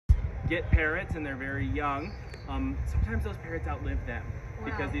get parrots and they're very young, sometimes those parrots outlive them. Wow.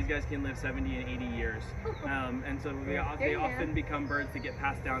 Because these guys can live 70 and 80 years. And so they often become birds that get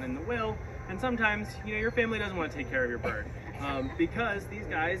passed down in the will. And sometimes, you know, your family doesn't want to take care of your bird. Because these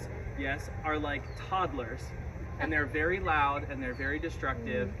guys, yes, are like toddlers. And they're very loud and they're very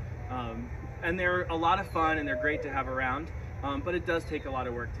destructive. And they're a lot of fun and they're great to have around. But it does take a lot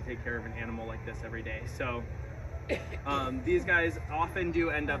of work to take care of an animal like this every day. So these guys often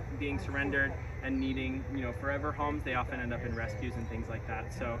do end up being surrendered and needing, you know, forever homes. They often end up in rescues and things like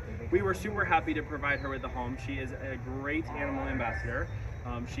that. So we were super happy to provide her with a home. She is a great animal ambassador.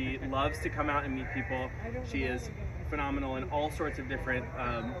 She loves to come out and meet people. She is phenomenal in all sorts of different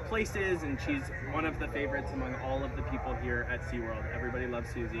places, and she's one of the favorites among all of the people here at Seaworld. Everybody loves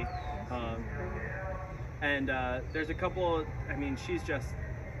Susie. There's a couple, I mean, she's just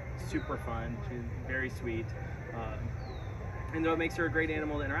super fun. She's very sweet. And so it makes her a great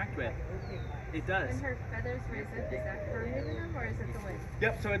animal to interact with. It does. And her feathers, where is that her moving them, or is it the wind?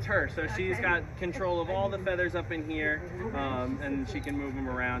 Yep, so it's her. So she's got control of all the feathers up in here, and she can move them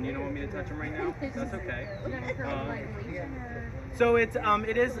around. You don't want me to touch them right now? That's okay. So it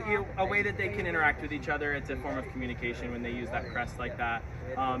is a way that they can interact with each other. It's a form of communication when they use that crest like that.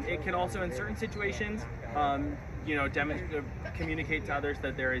 It can also, in certain situations, you know, communicate to others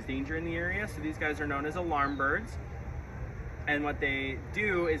that there is danger in the area. So these guys are known as alarm birds. And what they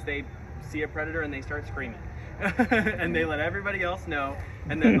do is they see a predator and they start screaming. And they let everybody else know,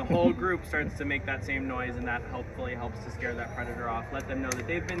 and then the whole group starts to make that same noise, and that hopefully helps to scare that predator off, let them know that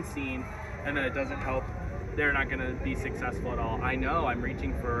they've been seen, and that it doesn't help. They're not going to be successful at all. I know, I'm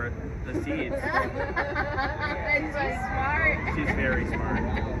reaching for the seeds. That's so smart. She's very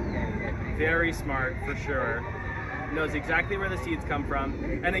smart. Very smart, for sure. Knows exactly where the seeds come from.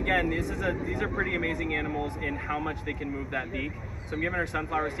 And again, these are pretty amazing animals in how much they can move that beak. So I'm giving her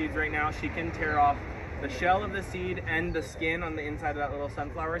sunflower seeds right now. She can tear off the shell of the seed and the skin on the inside of that little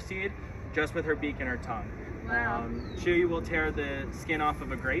sunflower seed just with her beak and her tongue. Wow. She will tear the skin off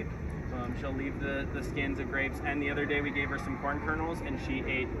of a grape. She'll leave the skins of grapes, and the other day we gave her some corn kernels and she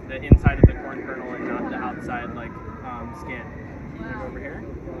ate the inside of the corn kernel and not the outside like skin. Wow. Over here.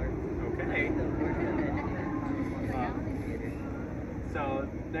 Okay. So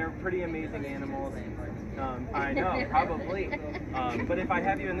they're pretty amazing animals. I know, probably. But if I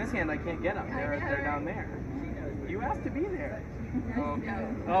have you in this hand, I can't get them. They're down there. You asked to be there.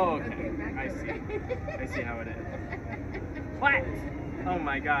 Oh, okay. I see how it is. What? Oh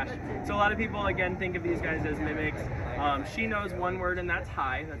my gosh. So a lot of people, again, think of these guys as mimics. She knows one word, and that's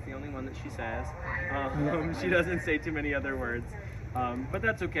hi. That's the only one that she says. She doesn't say too many other words. But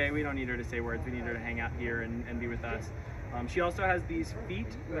that's okay. We don't need her to say words. We need her to hang out here and be with us. She also has these feet,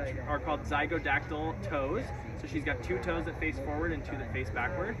 which are called zygodactyl toes. So she's got 2 toes that face forward and 2 that face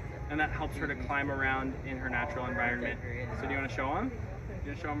backward, and that helps her to climb around in her natural environment. So do you want to show them?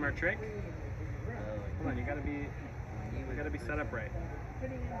 You want to show them our trick? Hold on, you gotta be set up right.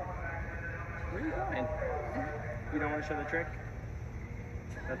 Where are you going? You don't want to show the trick?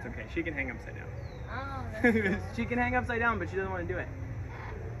 That's okay. She can hang upside down. Oh, that's cool. She can hang upside down, but she doesn't want to do it.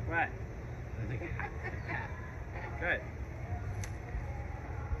 What? Good.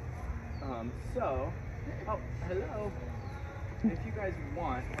 So, oh, hello. If you guys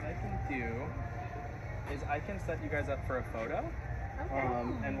want, what I can do is I can set you guys up for a photo. Okay.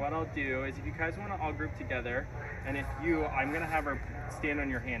 And what I'll do is if you guys want to all group together, and if you, I'm going to have her stand on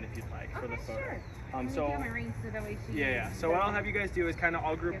your hand if you'd like for the photo. Sure. So, yeah. So what I'll have you guys do is kind of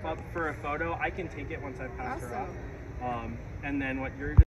all group up for a photo. I can take it once I pass her off. And then what you're